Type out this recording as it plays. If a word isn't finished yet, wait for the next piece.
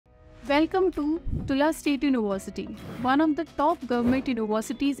Welcome to Tula State University, one of the top government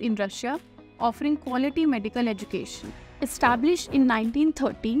universities in Russia offering quality medical education. Established in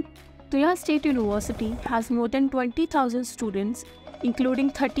 1913, Tula State University has more than 20,000 students, including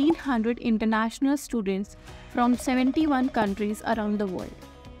 1,300 international students from 71 countries around the world.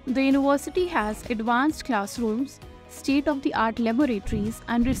 The university has advanced classrooms, state-of-the-art laboratories,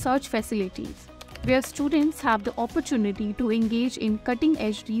 and research facilities, where students have the opportunity to engage in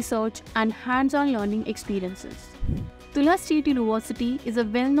cutting-edge research and hands-on learning experiences. Tula State University is a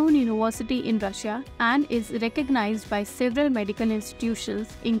well-known university in Russia and is recognized by several medical institutions,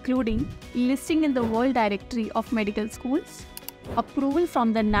 including listing in the World Directory of Medical Schools, approval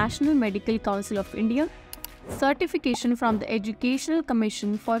from the National Medical Council of India, certification from the Educational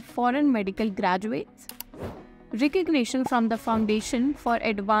Commission for Foreign Medical Graduates, recognition from the Foundation for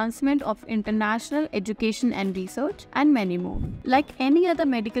Advancement of International Education and Research, and many more. Like any other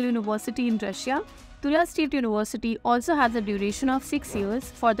medical university in Russia, Tula State University also has a duration of 6 years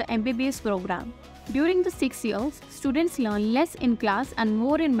for the MBBS program. During the 6 years, students learn less in class and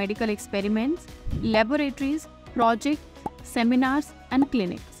more in medical experiments, laboratories, projects, seminars, and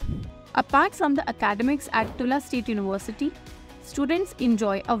clinics. Apart from the academics at Tula State University, students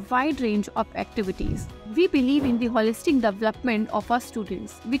enjoy a wide range of activities. We believe in the holistic development of our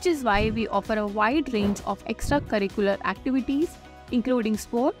students, which is why we offer a wide range of extracurricular activities, including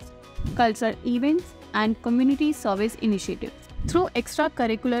sports, cultural events, and community service initiatives. Through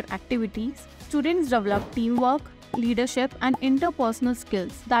extracurricular activities, students develop teamwork, leadership, and interpersonal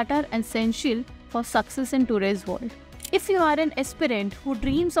skills that are essential for success in today's world. If you are an aspirant who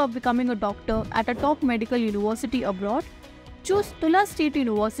dreams of becoming a doctor at a top medical university abroad, choose Tula State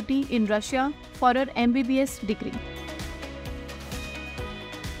University in Russia for your MBBS degree.